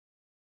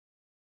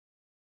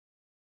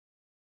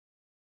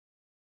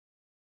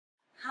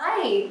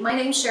Hi, my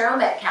name's Cheryl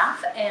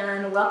Metcalf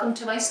and welcome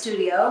to my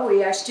studio.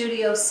 We are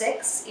Studio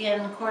 6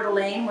 in Coeur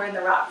d'Alene. We're in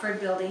the Rockford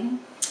building.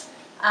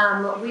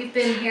 I've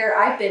been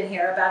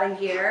here about a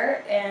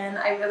year and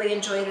I really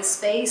enjoy the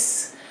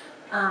space.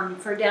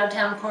 For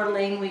downtown Coeur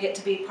d'Alene, we get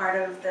to be part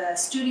of the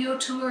studio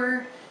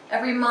tour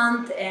every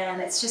month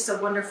and it's just a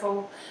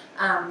wonderful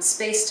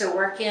space to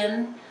work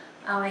in.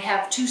 I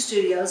have two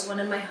studios, one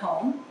in my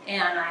home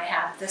and I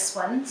have this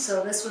one.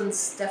 So this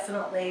one's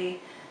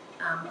definitely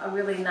a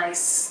really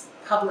nice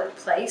public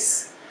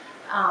place.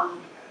 I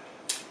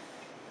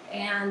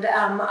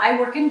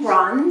work in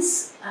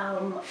bronze.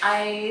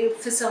 I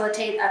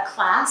facilitate a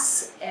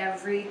class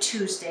every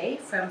Tuesday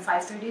from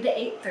 5:30 to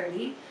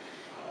 8:30.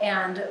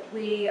 And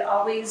we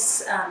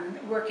always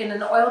work in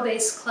an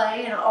oil-based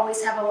clay and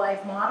always have a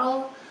live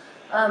model.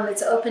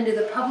 It's open to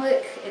the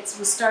public. It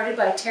was started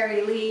by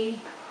Terry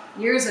Lee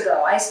years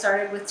ago. I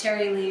started with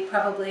Terry Lee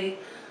probably,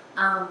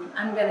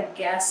 I'm going to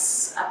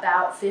guess,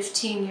 about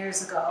 15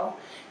 years ago.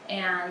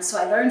 And so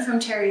I learned from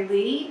Terry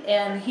Lee,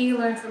 and he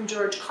learned from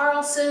George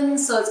Carlson,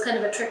 so it's kind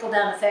of a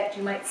trickle-down effect.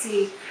 You might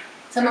see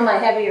some of my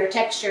heavier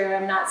texture.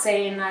 I'm not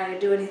saying I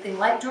do anything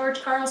like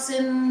George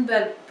Carlson,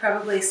 but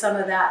probably some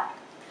of that,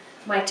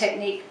 my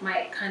technique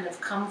might kind of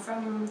come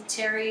from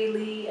Terry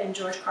Lee and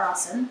George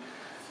Carlson.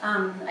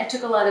 I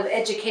took a lot of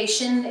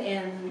education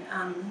in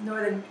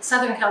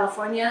Southern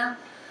California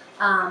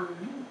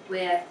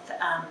with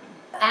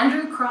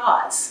Andrew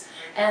Cross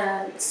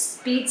and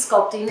speed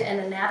sculpting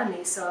and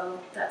anatomy, so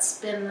that's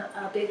been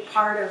a big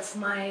part of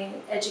my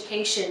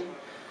education.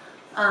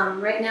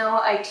 Right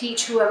now I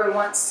teach whoever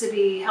wants to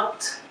be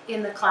helped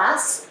in the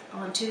class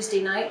on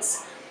Tuesday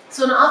nights.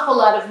 So an awful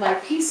lot of my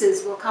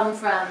pieces will come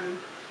from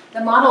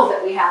the model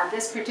that we had.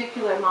 This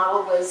particular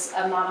model was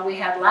a model we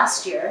had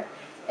last year,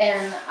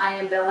 and I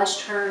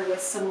embellished her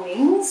with some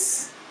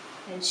wings,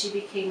 and she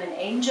became an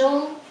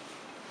angel.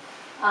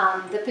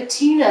 The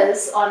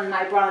patinas on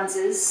my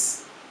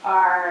bronzes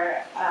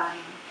are,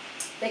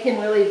 they can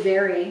really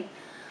vary.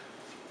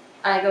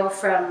 I go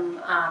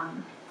from, I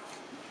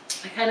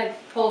kind of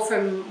pull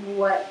from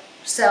what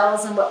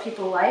sells and what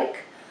people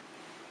like.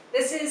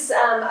 This is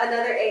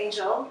another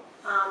angel,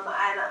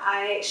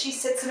 and she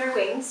sits in her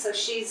wings, so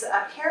she's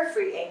a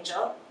carefree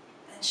angel,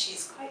 and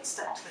she's quite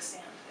stuck to the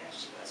sand. There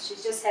she goes.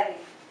 She's just heavy.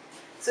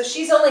 So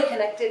she's only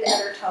connected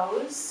at her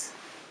toes.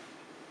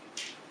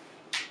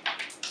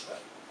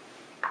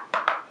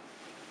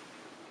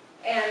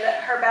 And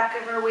her back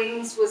of her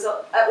wings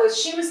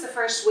she was the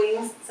first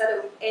set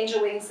of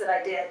angel wings that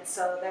I did.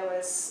 So there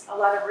was a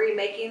lot of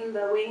remaking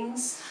the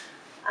wings,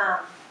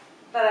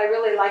 but I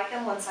really like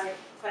them once I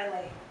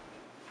finally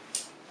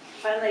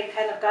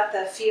kind of got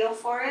the feel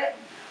for it.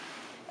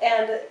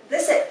 And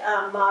this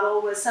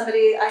model was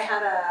somebody, I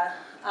had a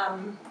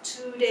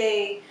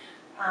 2-day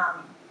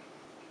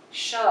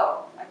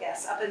show, I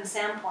guess, up in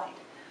Sandpoint.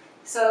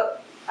 So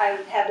I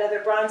had other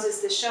bronzes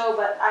to show,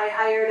 but I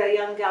hired a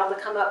young gal to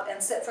come up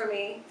and sit for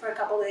me for a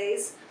couple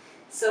days.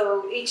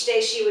 So each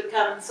day she would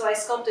come. So I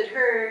sculpted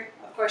her.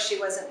 Of course, she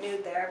wasn't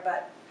nude there,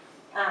 but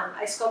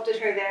I sculpted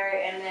her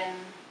there and then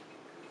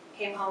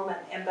came home and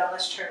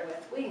embellished her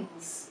with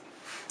wings.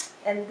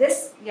 And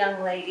this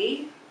young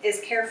lady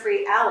is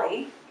Carefree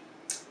Allie,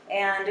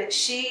 and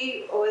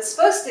she was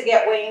supposed to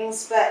get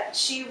wings, but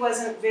she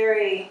wasn't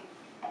very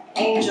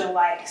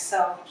angel-like,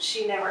 so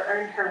she never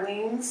earned her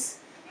wings.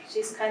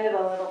 She's kind of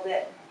a little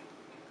bit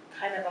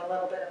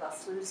of a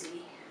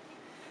floozy.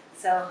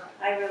 So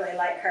I really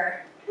like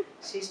her.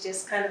 She's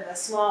just kind of a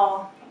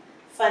small,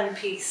 fun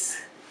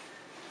piece.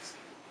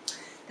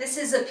 This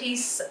is a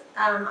piece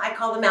I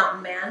call the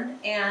Mountain Man,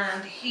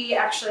 and he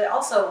actually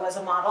also was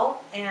a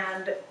model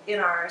and in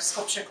our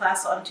sculpture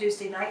class on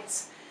Tuesday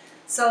nights.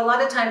 So a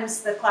lot of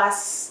times the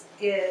class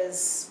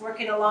is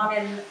working along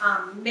and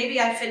maybe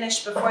I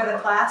finish before the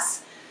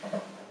class.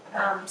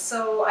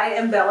 So I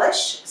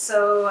embellish,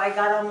 so I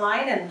got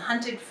online and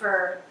hunted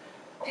for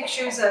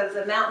pictures of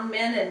the mountain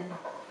men,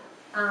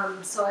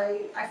 and so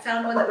I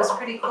found one that was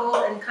pretty cool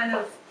and kind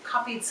of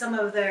copied some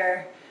of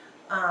their,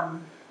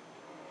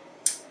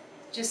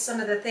 just some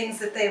of the things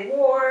that they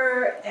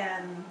wore,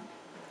 and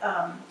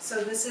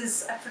so this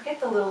is, I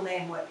forget the little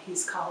name what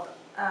he's called,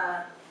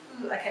 I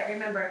can't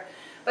remember,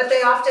 but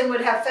they often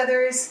would have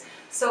feathers,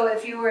 so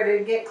if you were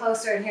to get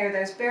closer in here,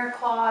 there's bear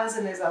claws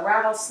and there's a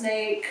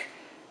rattlesnake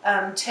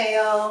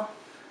tail.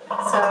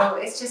 So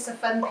it's just a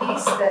fun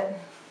piece that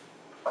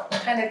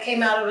kind of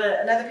came out of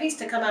another piece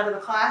to come out of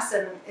the class,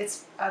 and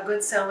it's a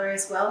good seller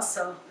as well,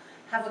 so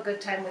have a good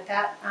time with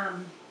that.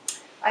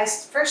 I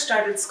first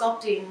started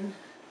sculpting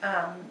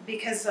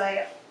because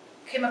I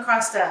came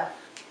across a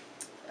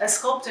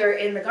sculptor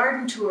in the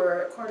garden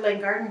tour, Coeur d'Alene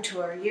garden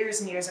tour,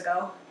 years and years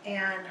ago,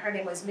 and her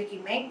name was Mickey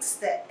Manx,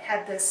 that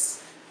had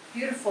this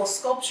beautiful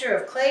sculpture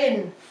of clay,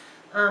 and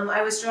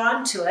I was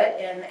drawn to it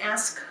and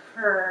asked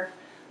her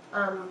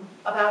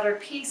about her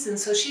piece, and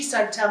so she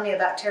started telling me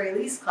about Terry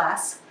Lee's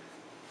class.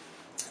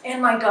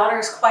 And my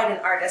daughter's quite an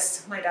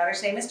artist. My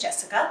daughter's name is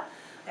Jessica.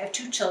 I have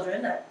two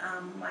children.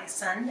 My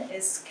son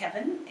is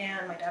Kevin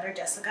and my daughter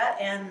Jessica,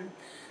 and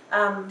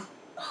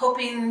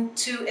hoping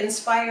to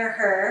inspire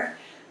her.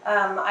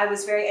 I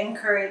was very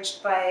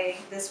encouraged by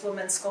this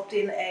woman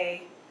sculpting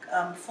a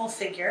full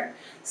figure.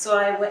 So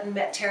I went and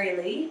met Terry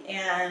Lee,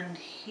 and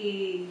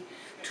he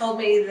told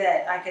me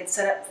that I could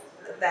set up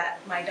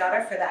my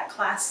daughter for that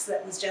class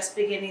that was just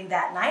beginning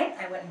that night.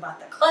 I went and bought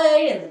the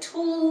clay and the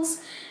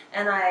tools,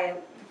 and I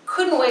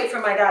couldn't wait for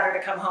my daughter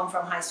to come home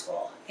from high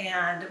school.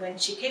 And when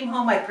she came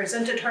home, I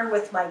presented her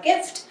with my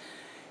gift,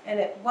 and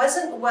it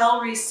wasn't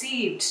well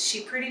received.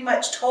 She pretty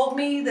much told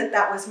me that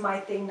that was my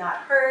thing, not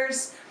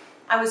hers.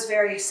 I was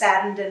very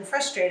saddened and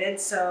frustrated,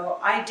 so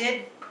I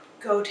did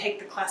go take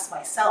the class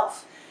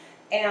myself.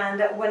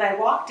 And when I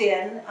walked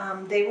in,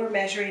 they were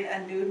measuring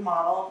a nude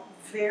model,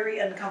 very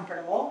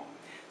uncomfortable.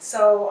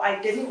 So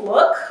I didn't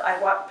look. I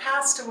walked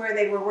past to where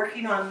they were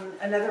working on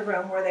another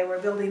room where they were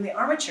building the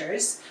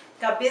armatures.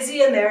 Got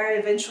busy in there.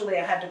 Eventually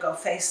I had to go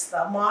face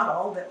the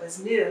model that was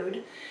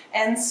nude.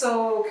 And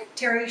so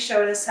Terry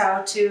showed us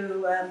how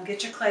to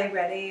get your clay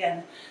ready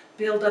and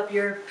build up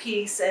your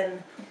piece.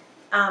 And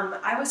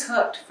I was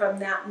hooked from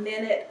that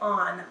minute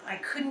on. I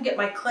couldn't get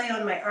my clay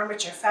on my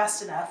armature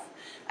fast enough.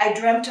 I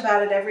dreamt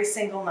about it every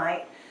single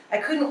night. I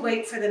couldn't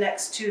wait for the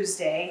next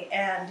Tuesday,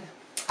 and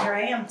here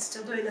I am,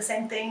 still doing the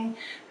same thing.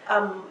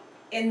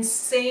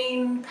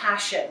 Insane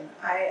passion.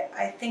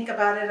 I think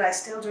about it, I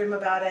still dream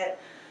about it,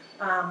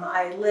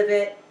 I live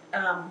it.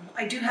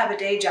 I do have a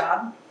day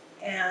job,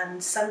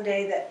 and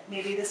someday that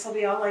maybe this will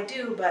be all I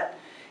do, but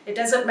it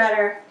doesn't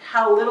matter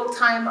how little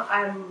time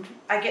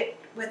I get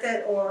with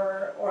it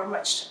or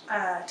much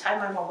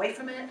time I'm away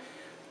from it.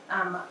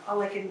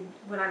 All I can,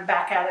 when I'm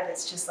back at it,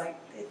 it's just like,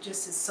 it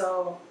just is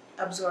so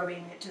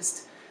absorbing. It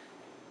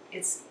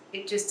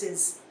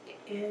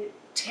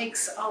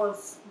takes all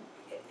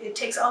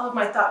of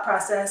my thought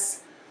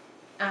process.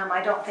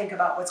 I don't think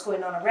about what's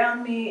going on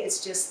around me.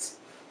 It's just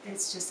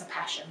a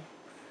passion.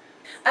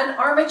 An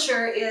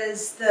armature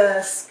is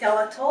the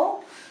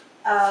skeletal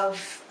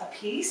of a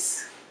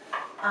piece.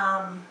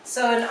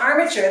 So an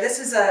armature, this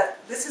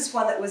is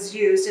one that was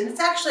used, and it's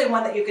actually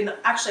one that you can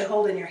actually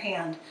hold in your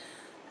hand.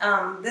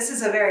 This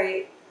is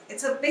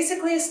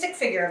basically a stick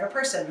figure of a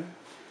person.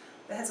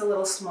 The head's a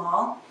little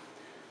small.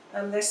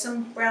 There's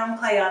some brown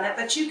clay on it,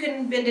 but you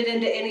can bend it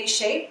into any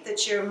shape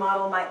that your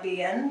model might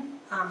be in,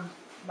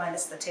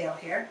 minus the tail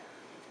here.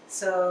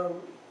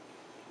 So,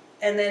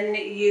 and then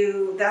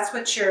that's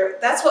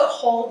what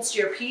holds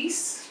your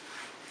piece.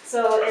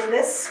 So in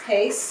this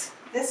case,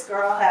 this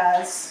girl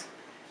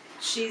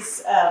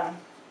she's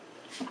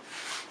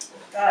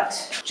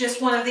got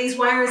just one of these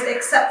wires,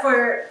 except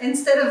for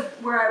instead of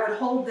where I would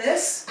hold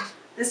this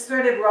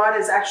threaded rod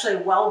is actually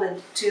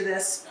welded to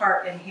this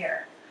part in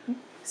here.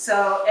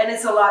 So, and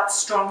it's a lot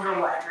stronger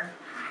wire,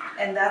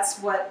 and that's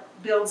what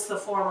builds the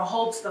form or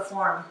holds the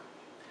form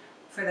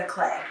for the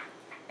clay.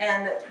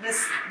 And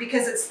this,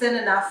 because it's thin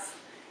enough,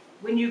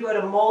 when you go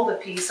to mold a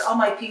piece, all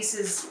my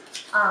pieces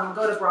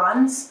go to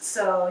bronze,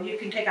 so you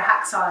can take a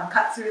hacksaw and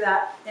cut through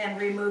that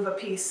and remove a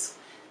piece,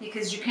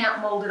 because you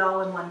can't mold it all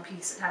in one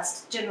piece.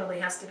 It generally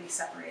has to be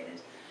separated.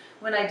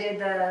 When I did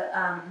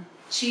the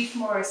Chief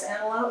Morris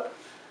Antelope,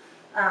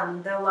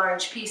 the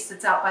large piece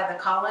that's out by the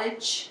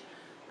college,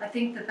 I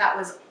think that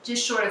was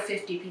just short of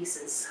 50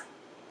 pieces.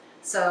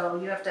 So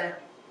you have to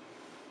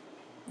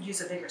use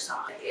a bigger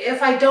saw.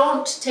 If I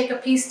don't take a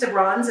piece to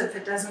bronze, if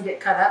it doesn't get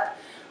cut up,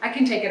 I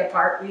can take it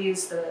apart,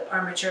 reuse the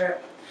armature.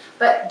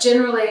 But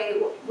generally,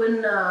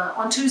 when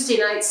on Tuesday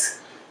nights,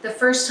 the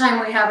first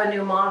time we have a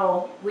new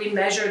model, we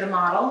measure the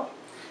model,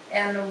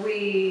 and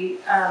we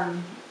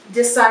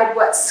decide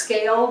what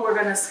scale we're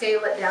going to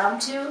scale it down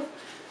to.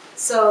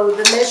 So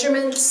the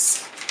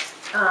measurements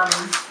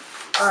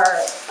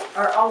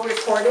are all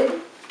recorded,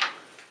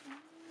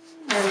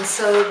 and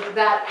so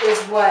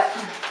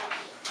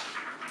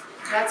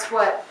that's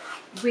what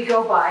we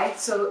go by.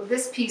 So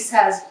this piece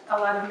has a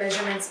lot of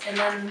measurements, and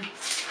then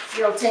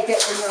you'll take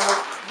it and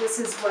this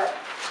is what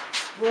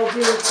we'll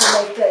do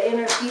to make the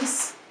inner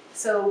piece.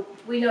 So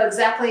we know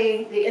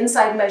exactly the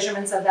inside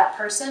measurements of that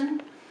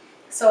person.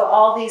 So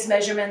all these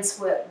measurements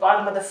with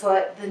bottom of the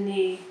foot, the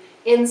knee,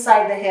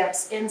 inside the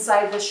hips,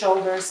 inside the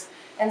shoulders,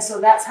 and so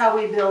that's how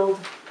we build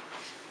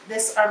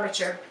this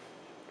armature.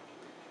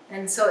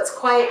 And so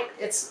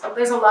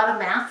there's a lot of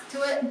math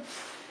to it,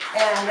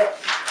 and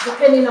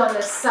depending on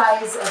the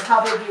size of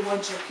how big you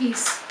want your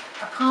piece,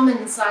 a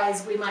common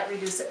size, we might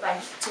reduce it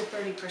to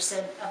 30%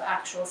 of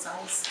actual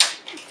size.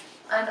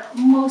 And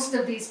most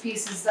of these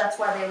pieces, that's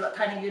why they look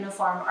kind of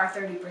uniform, are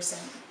 30%.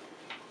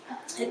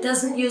 It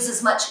doesn't use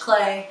as much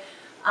clay.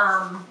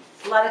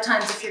 A lot of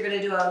times if you're going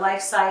to do a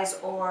life size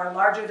or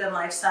larger than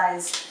life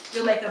size,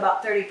 you'll make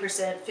about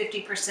 30%,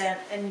 50%,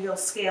 and you'll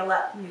scale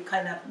up and you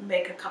kind of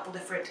make a couple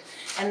different,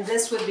 and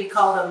this would be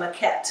called a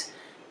maquette.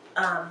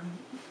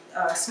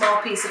 A small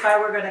piece, if I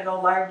were going to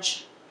go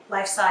large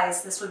life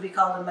size, this would be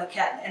called a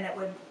maquette, and it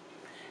would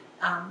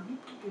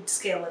we'd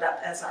scale it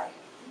up as I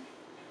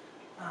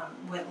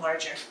went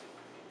larger.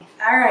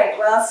 All right,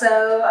 well,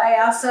 so I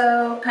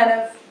also kind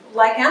of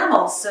like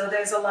animals, so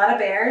there's a lot of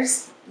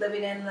bears,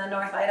 living in the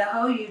North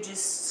Idaho, you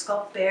just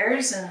sculpt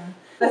bears. And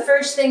the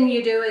first thing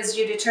you do is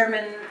you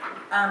determine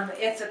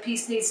if the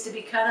piece needs to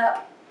be cut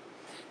up.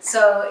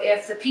 So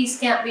if the piece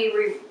can't be,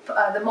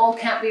 the mold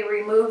can't be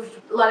removed,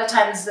 a lot of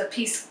times the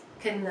piece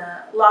can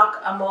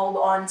lock a mold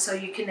on, so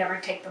you can never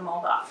take the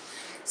mold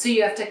off. So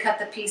you have to cut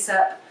the piece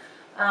up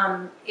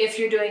if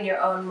you're doing your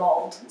own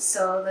mold.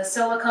 So the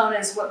silicone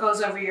is what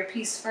goes over your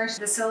piece first.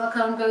 The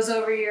silicone goes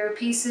over your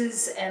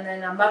pieces, and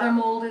then a mother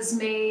mold is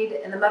made,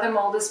 and the mother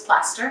mold is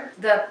plaster.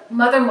 The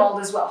mother mold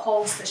is what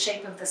holds the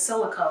shape of the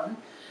silicone.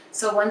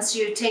 So once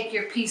you take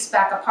your piece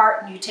back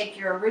apart and you take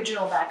your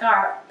original back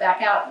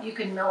out, you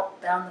can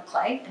melt down the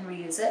clay and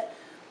reuse it.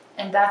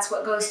 And that's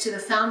what goes to the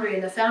foundry,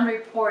 and the foundry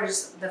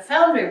pours the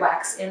foundry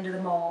wax into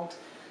the mold.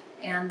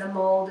 And the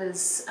mold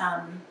is,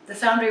 the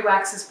foundry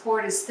wax is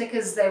poured as thick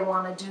as they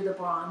want to do the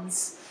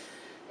bronze.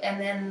 And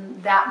then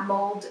that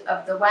mold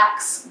of the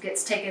wax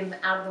gets taken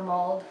out of the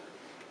mold.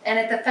 And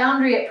at the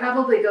foundry, it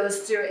probably goes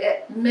through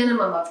a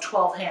minimum of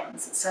 12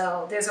 hands.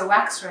 So there's a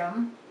wax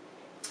room.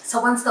 So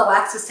once the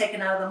wax is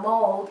taken out of the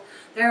mold,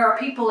 there are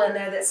people in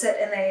there that sit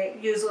and they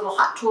use little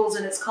hot tools,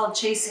 and it's called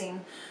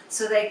chasing.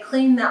 So they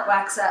clean that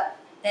wax up.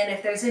 And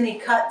if there's any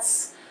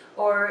cuts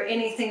or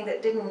anything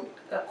that didn't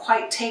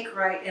quite take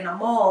right in a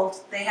mold,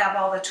 they have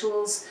all the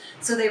tools.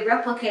 So they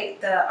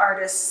replicate the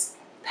artist's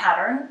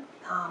pattern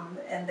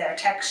and their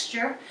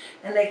texture,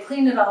 and they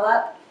clean it all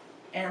up.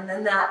 And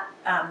then that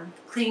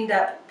cleaned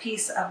up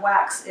piece of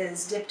wax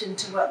is dipped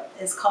into what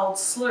is called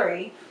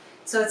slurry.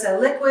 So it's a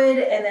liquid,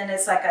 and then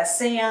it's like a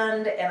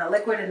sand and a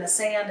liquid and a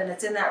sand, and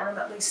it's in that room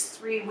at least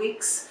 3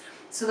 weeks.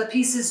 So the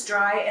piece is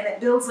dry, and it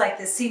builds like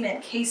the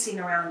cement casing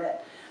around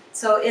it.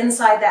 So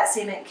inside that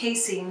cement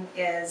casing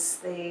is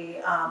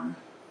the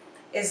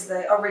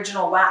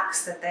original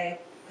wax that they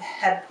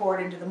had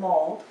poured into the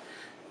mold.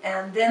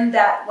 And then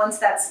once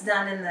that's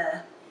done in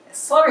the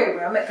slurry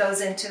room, it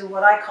goes into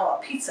what I call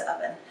a pizza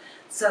oven.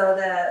 So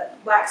the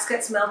wax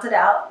gets melted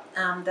out.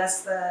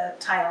 That's the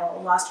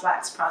title, lost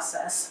wax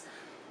process.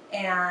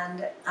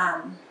 And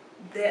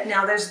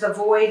now there's the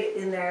void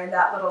in there,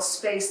 that little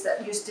space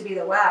that used to be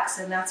the wax,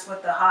 and that's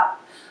what the hot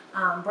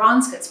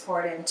bronze gets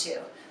poured into.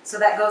 So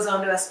that goes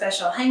onto a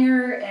special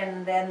hanger,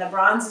 and then the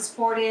bronze is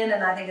poured in,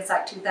 and I think it's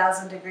like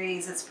 2,000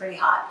 degrees. It's pretty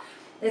hot.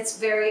 It's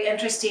very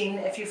interesting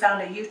if you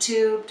found a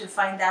YouTube to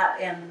find that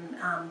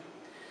and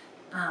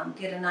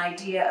get an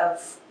idea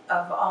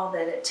of all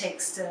that it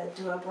takes to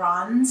do a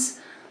bronze.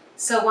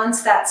 So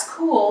once that's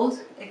cooled,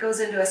 it goes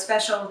into a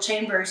special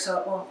chamber so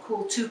it won't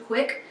cool too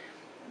quick.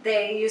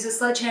 They use a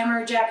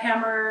sledgehammer,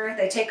 jackhammer,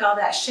 they take all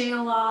that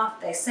shale off,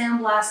 they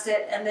sandblast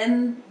it, and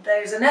then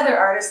there's another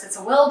artist that's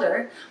a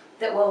welder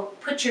that will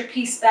put your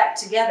piece back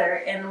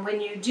together. And when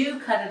you do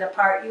cut it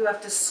apart, you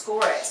have to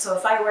score it. So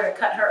if I were to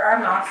cut her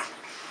arm off,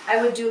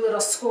 I would do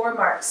little score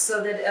marks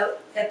so that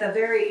at the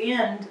very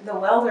end, the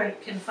welder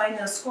can find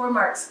those score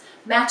marks,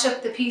 match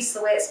up the piece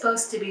the way it's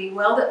supposed to be,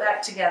 weld it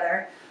back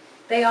together.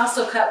 They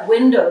also cut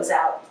windows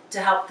out to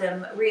help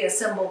them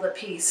reassemble the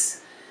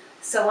piece.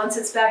 So once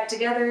it's back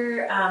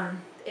together,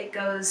 it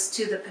goes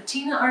to the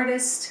patina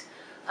artist.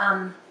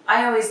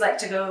 I always like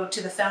to go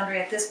to the foundry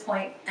at this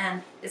point,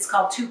 and it's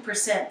called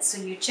 2%.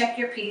 So you check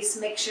your piece,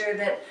 make sure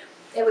that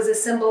it was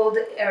assembled,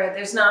 or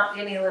there's not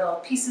any little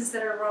pieces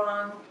that are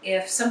wrong.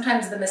 If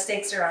sometimes the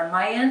mistakes are on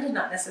my end,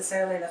 not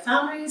necessarily the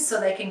foundry's, so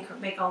they can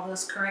make all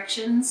those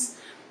corrections.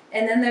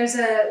 And then there's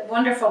a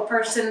wonderful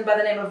person by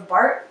the name of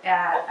Bart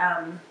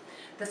at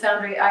the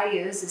foundry I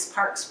use is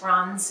Parks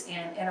Bronze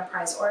in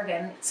Enterprise,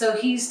 Oregon. So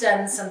he's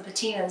done some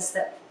patinas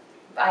that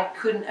I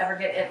couldn't ever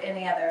get at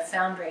any other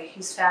foundry.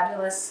 He's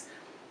fabulous.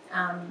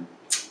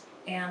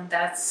 And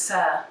that's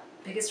the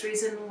biggest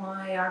reason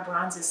why our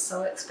bronze is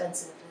so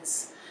expensive,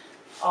 is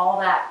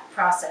all that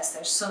process.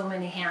 There's so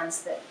many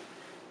hands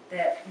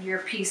that your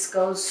piece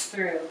goes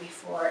through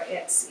before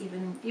it's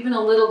even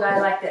a little guy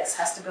like this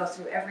has to go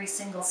through every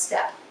single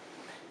step.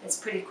 It's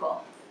pretty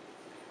cool.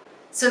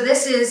 So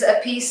this is a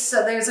piece,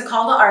 so there's a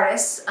call to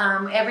artists.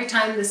 Every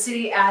time the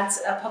city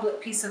adds a public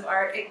piece of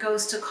art, it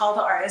goes to call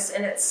to artists,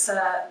 and it's an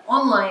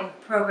online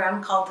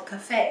program called the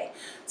Cafe.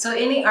 So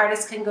any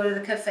artist can go to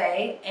the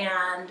Cafe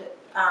and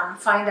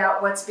find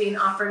out what's being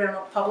offered on a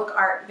public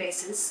art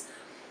basis.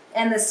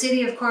 And the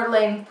city of Coeur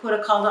d'Alene put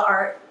a call to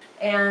art,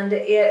 and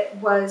it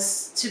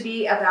was to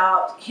be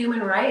about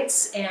human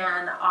rights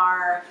and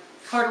our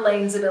Coeur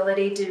d'Alene's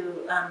ability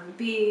to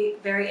be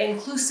very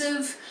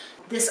inclusive.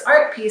 This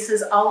art piece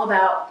is all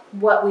about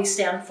what we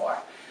stand for.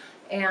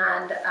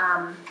 And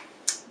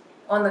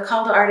on the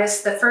call to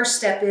artists, the first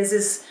step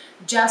is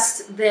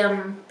just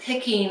them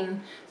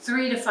picking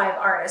 3 to 5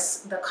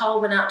 artists. The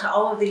call went out to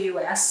all of the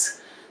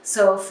US.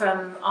 So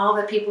from all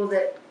the people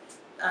that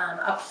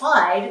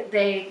applied,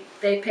 they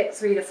picked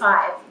 3 to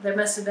 5. There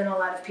must have been a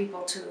lot of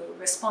people to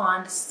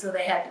respond, so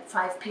they had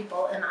 5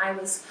 people, and I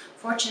was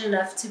fortunate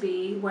enough to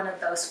be one of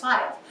those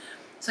 5.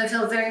 So I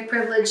feel very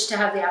privileged to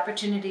have the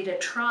opportunity to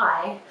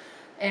try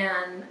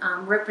and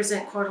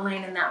represent Coeur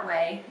d'Alene in that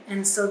way.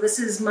 And so this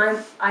is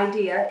my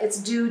idea. It's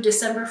due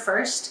December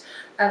 1st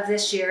of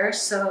this year,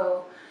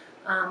 so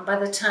by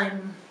the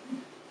time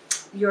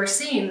you're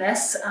seeing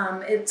this,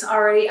 it's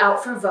already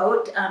out for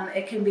vote.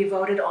 It can be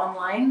voted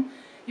online.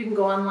 You can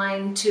go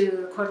online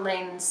to Coeur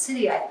d'Alene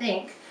City, I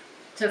think,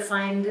 to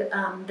find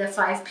the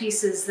 5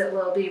 pieces that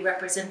will be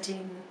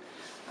representing,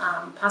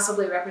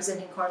 possibly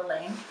representing Coeur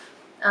d'Alene.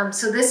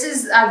 So this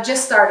is, I've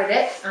just started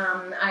it.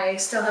 I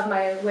still have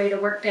my way to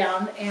work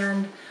down.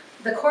 And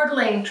the Coeur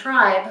d'Alene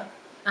tribe,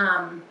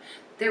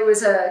 there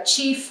was a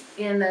chief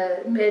in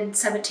the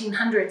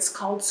mid-1700s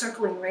called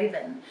Circling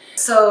Raven.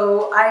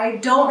 So I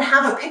don't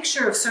have a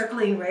picture of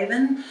Circling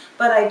Raven,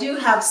 but I do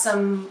have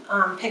some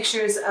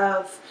pictures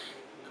of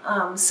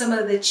some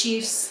of the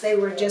chiefs. They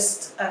were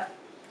just a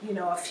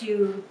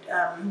few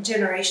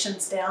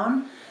generations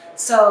down.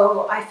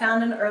 So I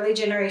found an early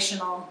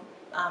generational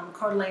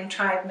Coeur d'Alene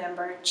tribe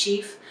member,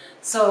 chief.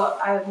 So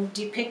I'm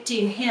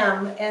depicting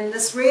him and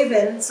this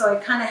raven, so I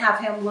kind of have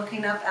him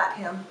looking up at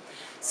him.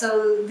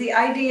 So the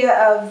idea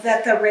of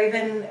that the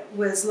raven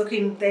was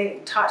looking,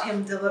 they taught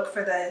him to look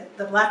for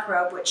the black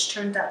robe, which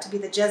turned out to be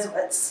the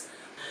Jesuits.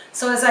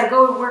 So as I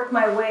go work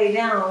my way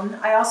down,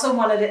 I also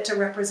wanted it to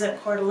represent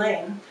Coeur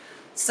d'Alene.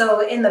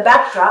 So in the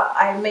backdrop,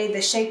 I made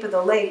the shape of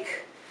the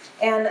lake,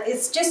 and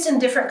it's just in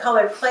different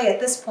colored clay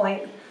at this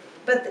point.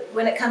 But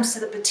when it comes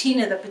to the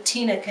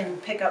patina can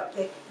pick up,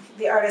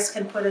 the artist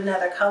can put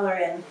another color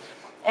in.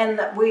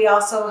 And we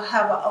also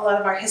have a lot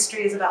of our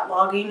history is about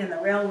logging and the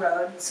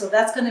railroad, so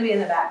that's going to be in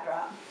the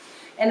backdrop.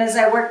 And as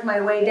I worked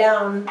my way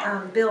down,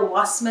 Bill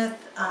Wasmith,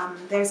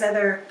 there's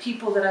other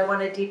people that I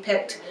want to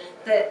depict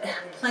that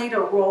played a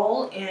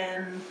role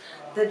in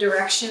the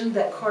direction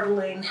that Coeur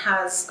d'Alene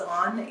has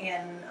gone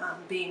in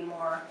being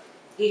more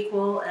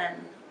equal. And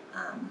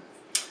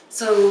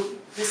so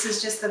this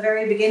is just the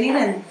very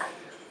beginning,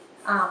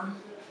 and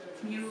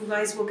you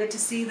guys will get to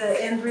see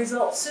the end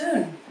result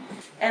soon.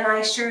 And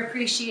I sure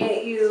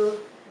appreciate you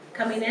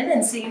coming in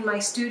and seeing my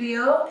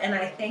studio, and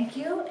I thank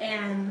you,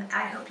 and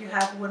I hope you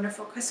have a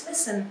wonderful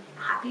Christmas and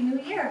Happy New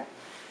Year.